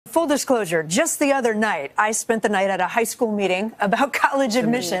Full disclosure, just the other night, I spent the night at a high school meeting about college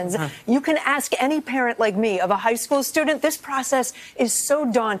admissions. You can ask any parent like me of a high school student. This process is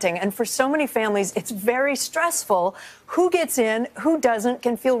so daunting, and for so many families, it's very stressful. Who gets in, who doesn't,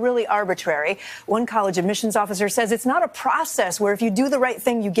 can feel really arbitrary. One college admissions officer says it's not a process where if you do the right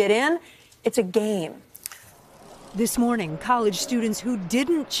thing, you get in. It's a game. This morning, college students who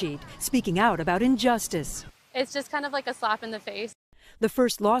didn't cheat speaking out about injustice. It's just kind of like a slap in the face. The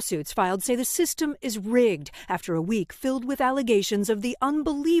first lawsuits filed say the system is rigged after a week filled with allegations of the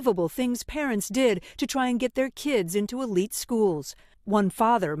unbelievable things parents did to try and get their kids into elite schools. One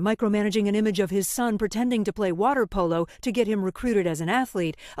father micromanaging an image of his son pretending to play water polo to get him recruited as an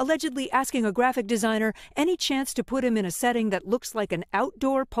athlete, allegedly asking a graphic designer any chance to put him in a setting that looks like an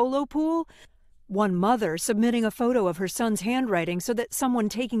outdoor polo pool. One mother submitting a photo of her son's handwriting so that someone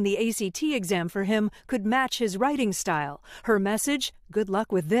taking the ACT exam for him could match his writing style. Her message, good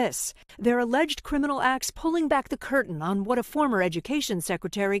luck with this. Their alleged criminal acts pulling back the curtain on what a former education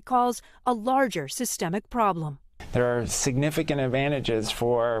secretary calls a larger systemic problem. There are significant advantages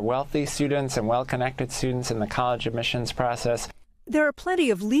for wealthy students and well-connected students in the college admissions process. There are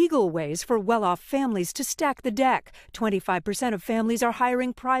plenty of legal ways for well-off families to stack the deck. 25% of families are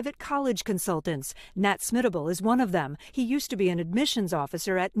hiring private college consultants. Nat Smittable is one of them. He used to be an admissions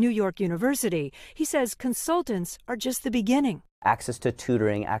officer at New York University. He says consultants are just the beginning. Access to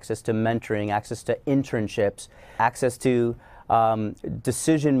tutoring, access to mentoring, access to internships, access to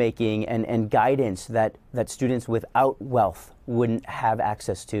decision-making and guidance that students without wealth wouldn't have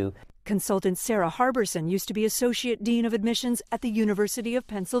access to. Consultant Sarah Harbison used to be Associate Dean of Admissions at the University of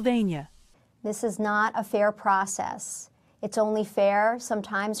Pennsylvania. This is not a fair process. It's only fair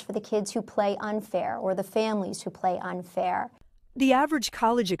sometimes for the kids who play unfair or the families who play unfair. The average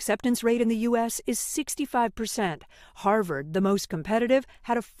college acceptance rate in the U.S. is 65%. Harvard, the most competitive,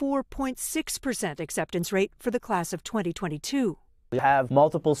 had a 4.6% acceptance rate for the class of 2022. We have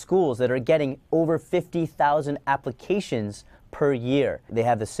multiple schools that are getting over 50,000 applications per year. They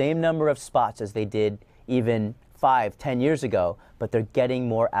have the same number of spots as they did even 5-10 years ago, but they're getting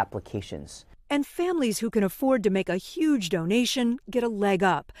more applications. And families who can afford to make a huge donation get a leg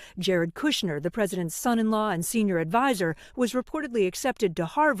up. Jared Kushner, the president's son-in-law and senior advisor, was reportedly accepted to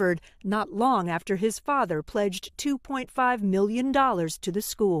Harvard not long after his father pledged $2.5 million to the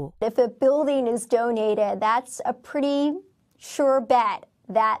school. If a building is donated, that's a pretty sure bet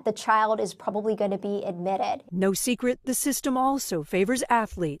that the child is probably going to be admitted. No secret, the system also favors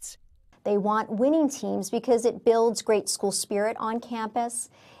athletes. They want winning teams because it builds great school spirit on campus.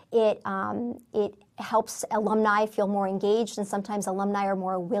 It helps alumni feel more engaged, and sometimes alumni are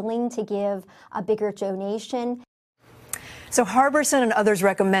more willing to give a bigger donation. So Harbison and others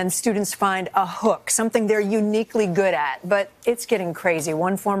recommend students find a hook, something they're uniquely good at. But it's getting crazy.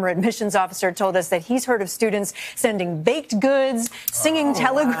 One former admissions officer told us that he's heard of students sending baked goods, singing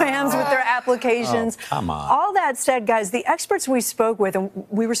telegrams with their applications. Oh, come on. All that said, guys, the experts we spoke with, and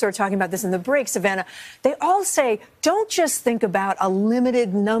we were sort of talking about this in the break, Savannah, they all say, don't just think about a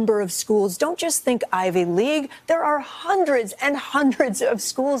limited number of schools. Don't just think Ivy League. There are hundreds and hundreds of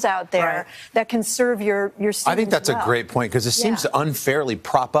schools out there that can serve your students. I think that's a great point, because it seems to unfairly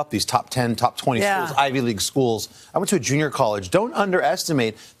prop up these top 10, top 20 schools, Ivy League schools. I went to a junior college. Don't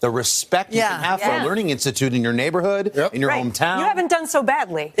underestimate the respect you can have for a learning institute in your neighborhood, in your hometown. You haven't done so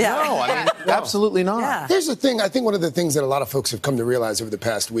badly. No, I mean, absolutely not. Here's the thing. I think one of the things that a lot of folks have come to realize over the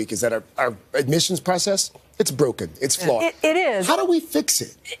past week is that our admissions process, it's broken. It's flawed. It is. How do we fix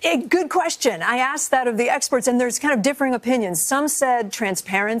it? Good question. I asked that of the experts, and there's kind of differing opinions. Some said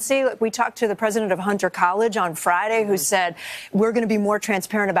transparency. We talked to the president of Hunter College on Friday, who said we're going to be more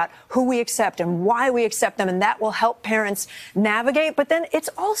transparent about who we accept and why we accept them, and that will help parents navigate. But then it's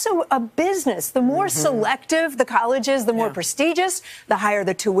also a business. The more selective the college is, the more prestigious, the higher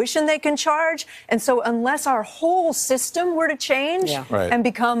the tuition they can charge. And so unless our whole system were to change and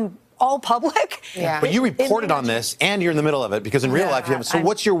become all public. But you reported on this, and you're in the middle of it, because in real life you have. So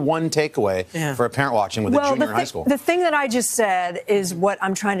what's your one takeaway for a parent watching with a junior in high school? The thing that I just said is what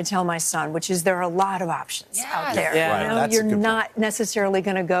I'm trying to tell my son, which is there are a lot of options out there. Right. You know, That's you're not necessarily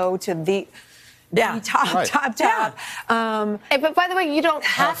going to go to the top. But by the way, you don't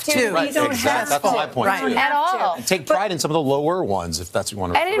have to. You don't have to. That's my point, too. At all. And take pride in some of the lower ones, if that's what you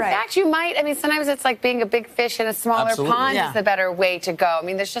want to. And in fact, you might, I mean, sometimes it's like being a big fish in a smaller pond is the better way to go. I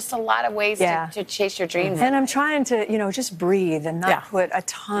mean, there's just a lot of ways to chase your dreams. And I'm trying to, just breathe and not put a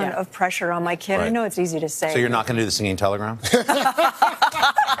ton of pressure on my kid. I know it's easy to say. So you're not going to do the singing telegram?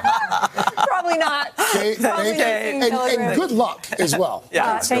 Probably not. And good luck as well.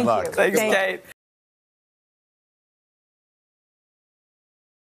 Thank you. Thanks, Kate.